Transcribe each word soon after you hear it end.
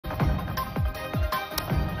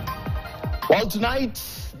Well, tonight,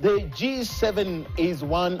 the G7 is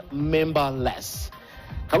one member less.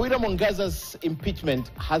 Kawira Mwangaza's impeachment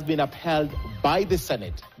has been upheld by the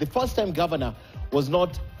Senate. The first-time governor was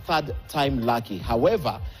not third-time lucky.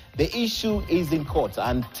 However, the issue is in court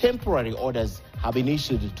and temporary orders have been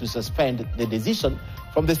issued to suspend the decision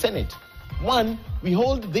from the Senate. One, we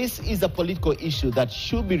hold this is a political issue that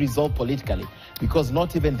should be resolved politically because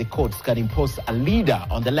not even the courts can impose a leader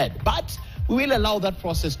on the land. But we will allow that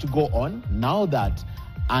process to go on now that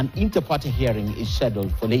an inter-party hearing is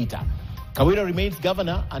scheduled for later. Kawira remains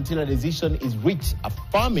governor until a decision is reached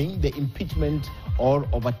affirming the impeachment or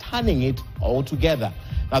overturning it altogether.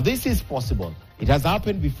 Now, this is possible. It has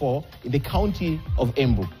happened before in the county of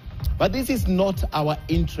Embu. But this is not our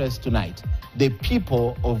interest tonight. The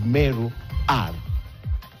people of Meru are.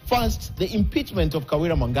 First, the impeachment of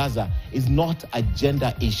Kawira Mwangaza is not a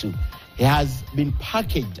gender issue. It has been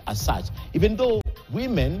packaged as such. Even though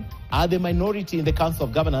women are the minority in the Council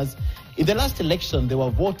of Governors, in the last election, they were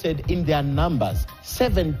voted in their numbers,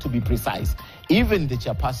 7 to be precise. Even the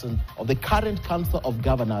chairperson of the current Council of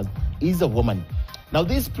Governors is a woman. Now,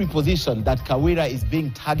 this preposition that Kawira is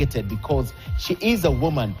being targeted because she is a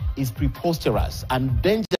woman is preposterous and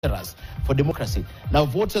dangerous for democracy. Now,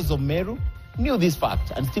 voters of Meru knew this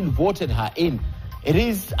fact and still voted her in. It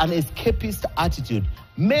is an escapist attitude.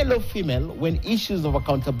 Male or female, when issues of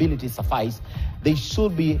accountability suffice, they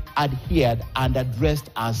should be adhered and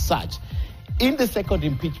addressed as such. In the second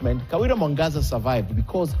impeachment, Kawira Mwangaza survived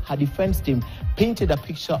because her defense team painted a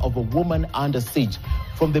picture of a woman under siege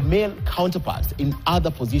from the male counterparts in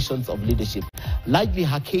other positions of leadership. Likely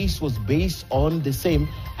her case was based on the same,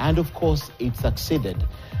 and of course it succeeded.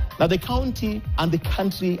 Now, the county and the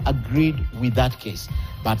country agreed with that case,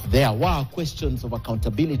 but there were questions of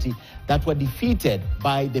accountability that were defeated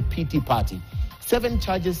by the PT party. 7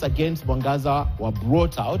 charges against Mwangaza were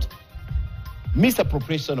brought out: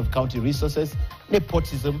 misappropriation of county resources,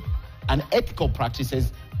 nepotism, unethical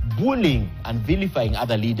practices, bullying and vilifying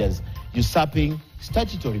other leaders, usurping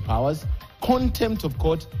statutory powers, contempt of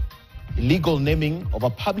court, illegal naming of a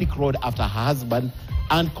public road after her husband,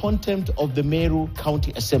 and contempt of the Meru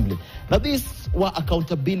County Assembly. Now, these were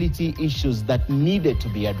accountability issues that needed to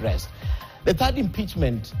be addressed. The third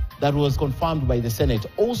impeachment that was confirmed by the Senate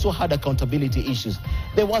also had accountability issues.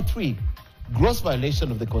 There were 3. Gross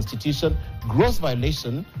violation of the Constitution, gross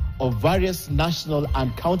violation of various national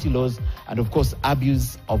and county laws, and of course,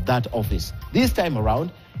 abuse of that office. This time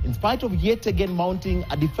around, in spite of yet again mounting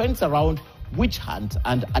a defense around witch hunt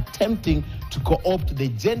and attempting to co-opt the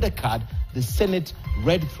gender card, the Senate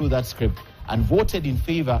read through that script and voted in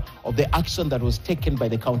favor of the action that was taken by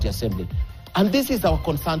the County Assembly. And this is our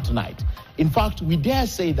concern tonight. In fact, we dare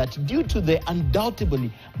say that due to the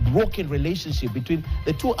undoubtedly broken relationship between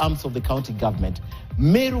the 2 arms of the county government,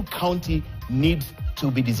 Meru County needs to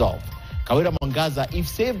be dissolved. Kawira Mwangaza, if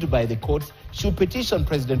saved by the courts, should petition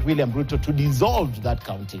President William Ruto to dissolve that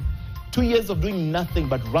county. 2 years of doing nothing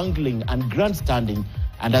but wrangling and grandstanding,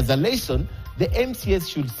 and as a lesson, the MCS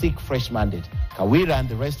should seek fresh mandate. Kawira and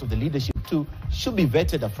the rest of the leadership too should be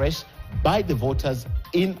vetted afresh by the voters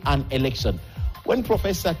in an election. When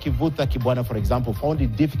Professor Kivutha Kibwana, for example, found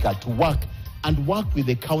it difficult to work with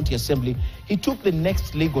the county assembly, he took the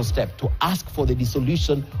next legal step to ask for the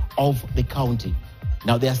dissolution of the county.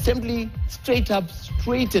 Now, the assembly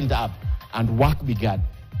straightened up, and work began.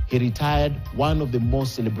 He retired one of the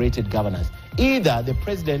most celebrated governors. Either the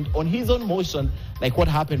president, on his own motion, like what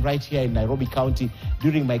happened right here in Nairobi County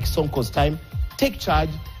during Mike Sonko's time, take charge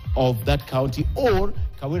of that county, or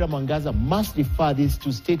Kawira Mwangaza must defer this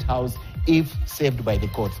to State House if saved by the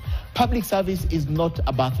courts. Public service is not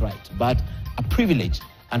a birthright, but a privilege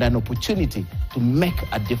and an opportunity to make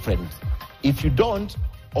a difference. If you don't,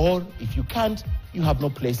 or if you can't, you have no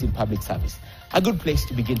place in public service. A good place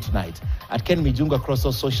to begin tonight. At Ken Mijunga across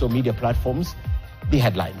all social media platforms, the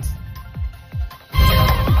headlines.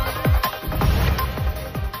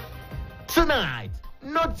 Tonight,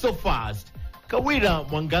 not so fast. Kawira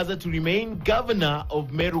Mwangaza to remain governor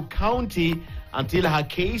of Meru County until her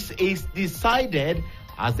case is decided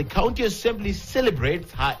as the county assembly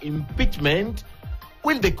celebrates her impeachment.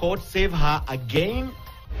 Will the court save her again?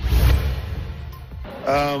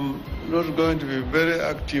 Not going to be very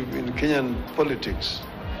active in Kenyan politics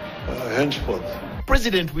henceforth.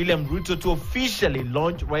 President William Ruto to officially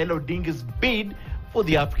launch Raila Odinga's bid for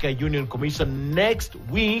the Africa Union Commission next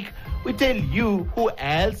week. We tell you who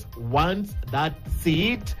else wants that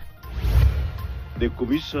seat. The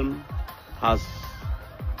commission has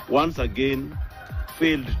once again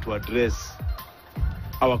failed to address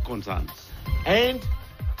our concerns. And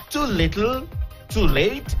too little, too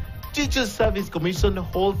late. Teachers Service Commission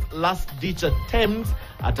holds last-ditch attempts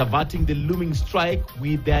at averting the looming strike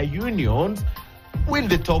with their unions. Will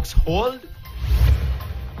the talks hold?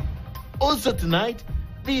 Also tonight,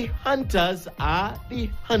 the hunters are the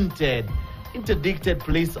hunted. Interdicted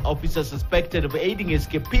police officer suspected of aiding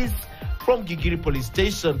escapees from Gigiri police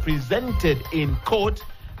station presented in court.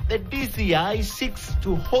 The DCI seeks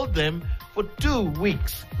to hold them for 2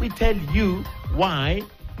 weeks. We tell you why.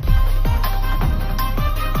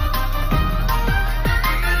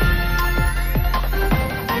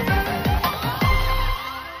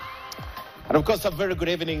 And of course, a very good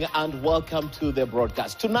evening and welcome to the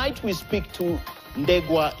broadcast. Tonight we speak to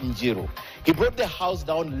Ndegwa Njiru. He brought the house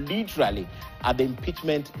down literally at the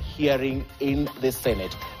impeachment hearing in the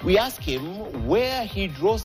Senate. We ask him where he draws